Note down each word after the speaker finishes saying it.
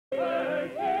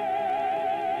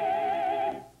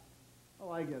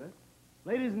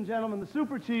Ladies and gentlemen, the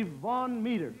Super Chief, VAUGHN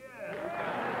MEADER.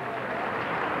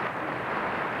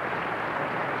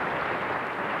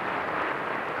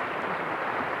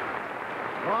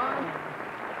 VAUGHN,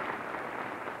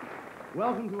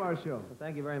 welcome to our show. Well,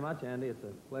 thank you very much, Andy. It's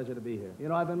a pleasure to be here. You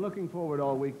know, I've been looking forward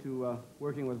all week to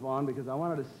working with VAUGHN because I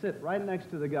wanted to sit right next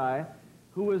to the guy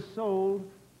who has sold,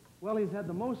 well, he's had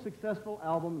the most successful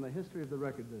album in the history of the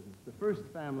record business, the first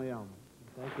family album.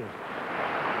 Thank you.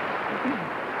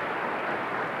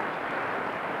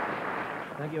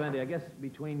 Thank you, Andy. I guess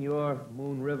between your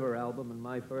Moon River album and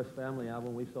my first family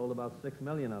album, we've sold about 6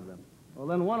 million of them. Well,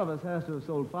 then one of us has to have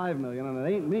sold 5 million, and it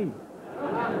ain't me.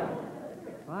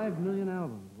 5 million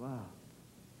albums, wow.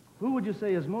 Who would you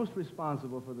say is most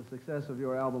responsible for the success of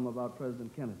your album about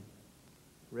President Kennedy?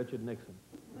 Richard Nixon.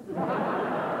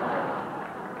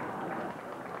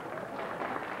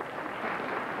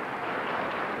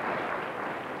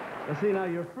 See, now,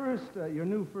 your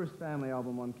new first family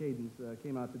album on Cadence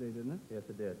came out today, didn't it? Yes,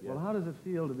 it did. Yes. Well, how does it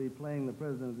feel to be playing the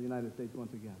President of the United States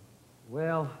once again?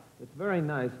 Well, it's very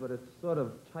nice, but it's sort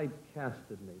of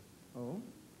typecasted me. Oh?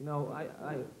 You know,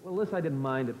 well, this I didn't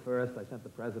mind at first. I sent the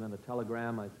President a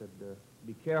telegram. I said,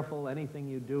 be careful, anything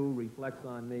you do reflects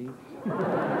on me.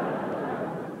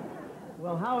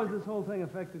 Well, how has this whole thing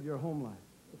affected your home life?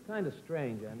 It's kind of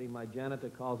strange, Andy. My janitor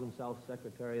calls himself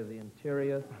Secretary of the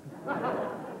Interior.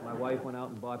 My wife went out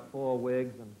and bought 4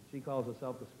 wigs, and she calls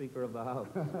herself the Speaker of the House.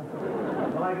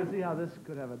 Well, I can see how this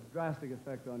could have a drastic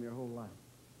effect on your whole life.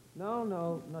 No,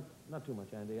 not too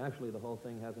much, Andy. Actually, the whole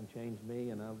thing hasn't changed me,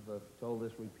 and I've told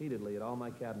this repeatedly at all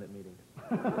my cabinet meetings.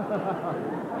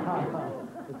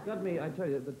 It's got me, I tell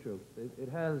you the truth, it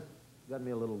has got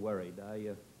me a little worried.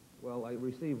 Well, I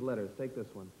received letters. Take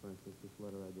this one, for instance, this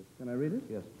letter I just... Can I read it?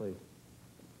 Yes, please.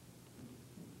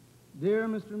 Dear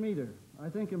Mr. Meader, I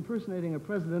think impersonating a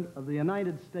president of the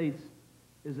United States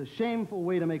is a shameful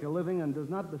way to make a living and does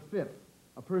not befit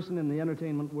a person in the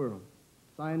entertainment world.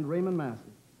 Signed, Raymond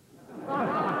Massey.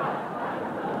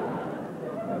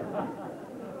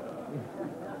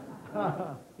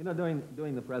 You know,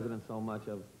 doing the president so much,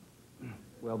 I've,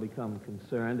 well, become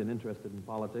concerned and interested in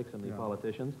politics and the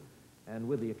politicians. And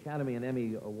with the Academy and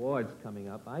Emmy Awards coming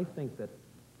up, I think that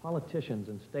politicians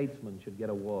and statesmen should get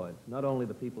awards, not only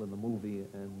the people in the movie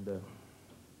and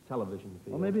television field.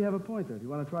 Well, maybe you have a point there. Do you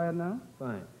want to try it now?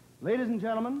 Fine. Ladies and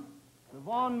gentlemen, the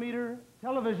VAUGHN MEADER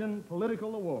Television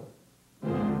Political Award.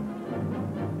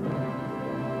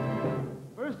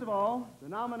 First of all, the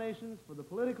nominations for the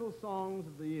political songs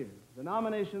of the year. The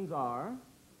nominations are...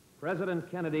 President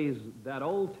Kennedy's That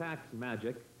Old Tax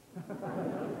Magic,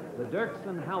 the Dirks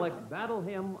and Halleck Battle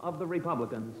Hymn of the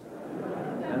Republicans,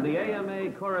 and the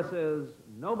AMA choruses,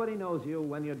 Nobody Knows You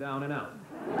When You're Down and Out.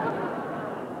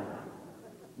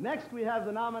 Next, we have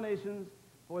the nominations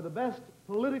for the best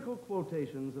political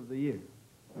quotations of the year.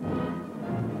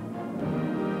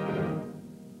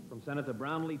 From Senator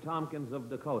Brownlee Tompkins of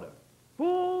Dakota.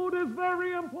 Food is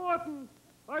very important.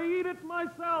 I eat it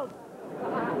myself.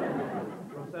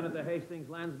 From Senator Hastings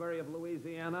Lansbury of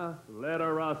Louisiana,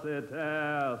 literacy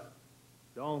test.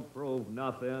 Don't prove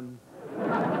nothing.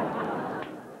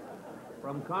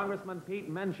 From Congressman Pete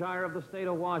Menshire of the state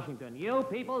of Washington, you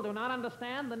people do not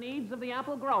understand the needs of the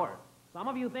apple growers. Some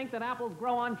of you think that apples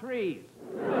grow on trees.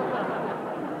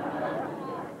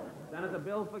 Senator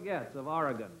Bill Forgets of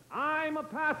Oregon, I'm a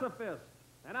pacifist,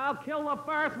 and I'll kill the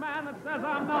first man that says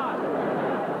I'm not.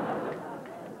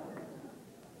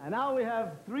 And now we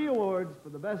have 3 awards for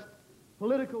the best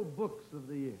political books of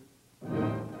the year.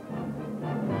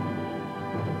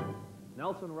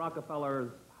 Nelson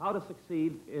Rockefeller's How to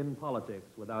Succeed in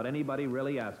Politics Without Anybody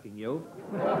Really Asking You.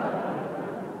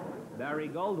 Barry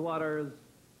Goldwater's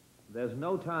There's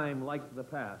No Time Like the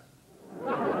Past.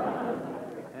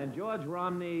 And George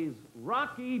Romney's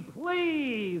Rocky,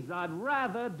 Please, I'd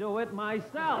rather do it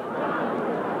myself.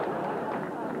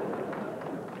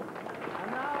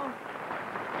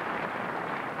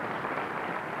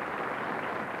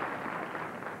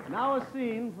 Now a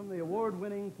scene from the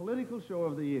award-winning political show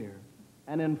of the year,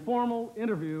 an informal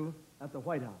interview at the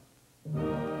White House.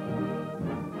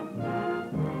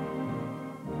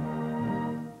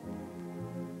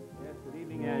 Yes, good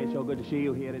evening, Annie. So good to see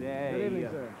you here today. Good evening,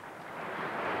 sir.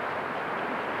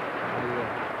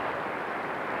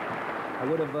 I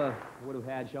would have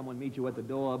had someone meet you at the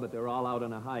door, but they're all out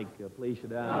on a hike. Please sit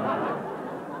down.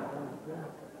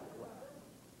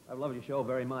 I've loved your show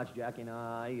very much, Jackie and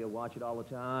I. Watch it all the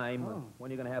time. Oh.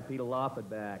 When are you going to have Peter Lawford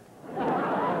back?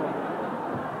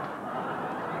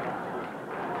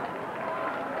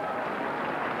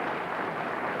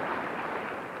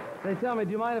 Say, tell me,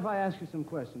 do you mind if I ask you some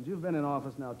questions? You've been in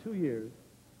office now 2 years,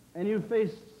 and you've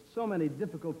faced so many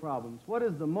difficult problems, what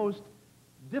is the most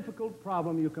difficult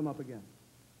problem you come up against?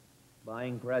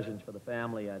 Buying presents for the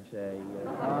family, I'd say.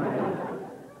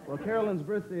 Well, Carolyn's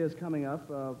birthday is coming up.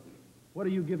 What are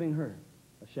you giving her?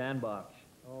 A sandbox.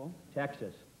 Oh?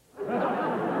 Texas.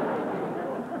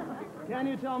 Can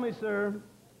you tell me, sir,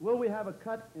 will we have a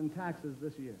cut in taxes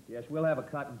this year? Yes, we'll have a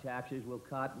cut in taxes. We'll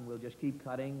cut, and we'll just keep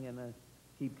cutting and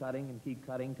keep cutting and keep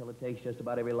cutting till it takes just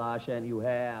about every last cent you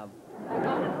have.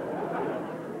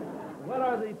 What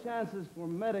are the chances for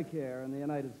Medicare in the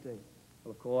United States?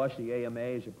 Well, of course, the AMA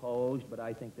is opposed, but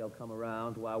I think they'll come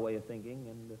around to our way of thinking,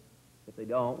 and if they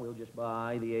don't, we'll just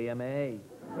buy the AMA.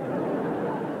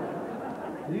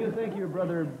 Do you think your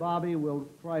brother Bobby will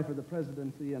try for the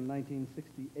presidency in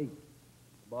 1968?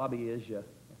 Bobby is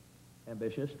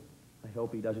ambitious. I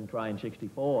hope he doesn't try in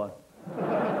 64.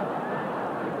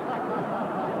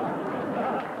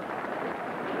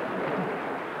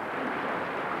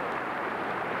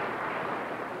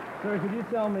 Sir, could you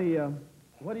tell me,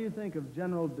 what do you think of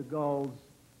General de Gaulle's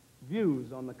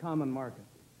views on the common market?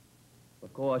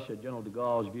 Of course, General de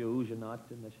Gaulle's views are not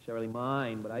necessarily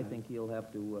mine, but I think he'll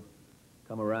have to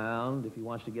come around if he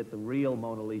wants to get the real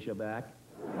Mona Lisa back.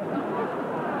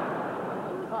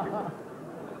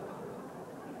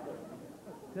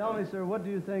 Tell me, sir, what do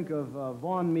you think of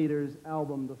VAUGHN MEADER's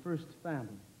album, The First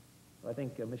Family? Well, I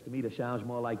think Mr. Meader sounds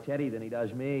more like Teddy than he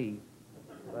does me,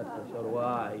 but so do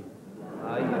I.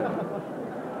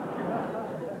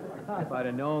 If I'd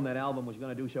have known that album was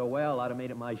going to do so well, I'd have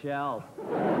made it myself.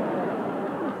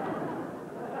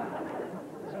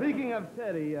 Speaking of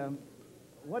Teddy,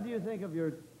 what do you think of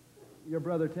your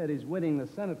brother Teddy's winning the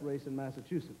Senate race in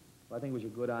Massachusetts? Well, I think it was a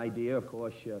good idea. Of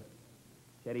course,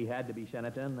 Teddy had to be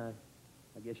senator, and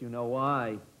I guess you know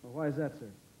why. Well, why is that,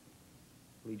 sir?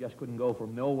 Well, he just couldn't go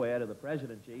from nowhere to the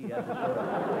presidency. He had to sort of...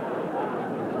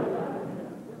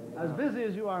 As busy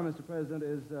as you are, Mr. President,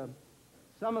 is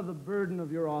some of the burden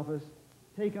of your office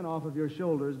taken off of your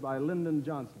shoulders by Lyndon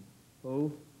Johnson?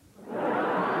 Who?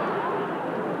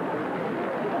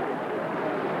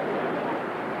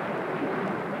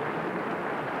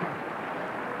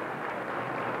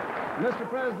 Mr.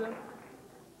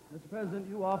 President,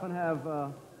 you often have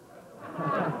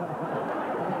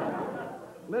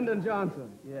Lyndon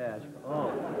Johnson. Yes.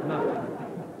 Oh, no.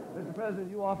 Mr.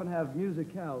 President, you often have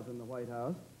musicals in the White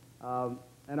House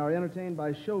and are entertained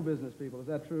by show business people. Is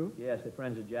that true? Yes, they're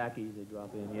friends of Jackie's. They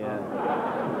drop in, yeah.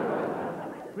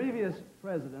 Previous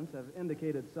presidents have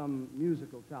indicated some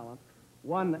musical talent.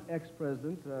 One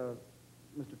ex-president,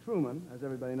 Mr. Truman, as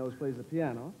everybody knows, plays the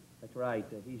piano. That's right.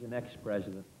 He's an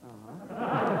ex-president.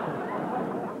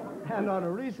 And on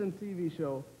a recent TV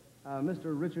show,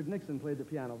 Mr. Richard Nixon played the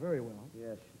piano very well.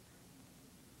 Yes.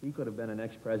 He could have been an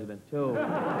ex-president, too.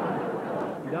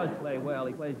 He does play well.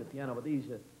 He plays the piano, but these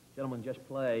gentlemen just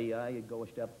play. I go a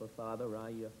step farther.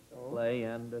 I play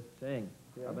and sing.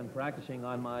 Yeah. I've been practicing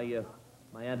on my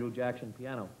my Andrew Jackson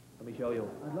piano. Let me show you.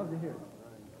 I'd love to hear it.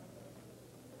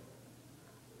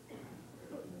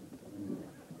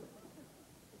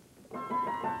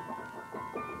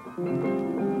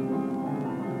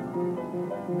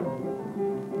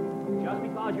 Just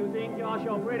because you think you're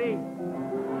so pretty,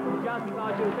 just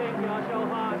because you think you're so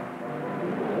hot,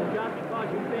 just because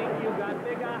you think you've got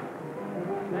bigger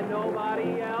that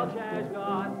nobody else has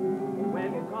got,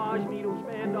 when you cause me to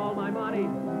spend all my money,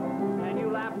 and you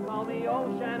laugh and call me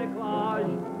old Santa Claus,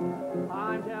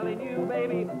 I'm telling you,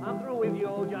 baby, I'm through with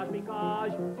you just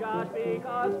because, just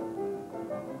because.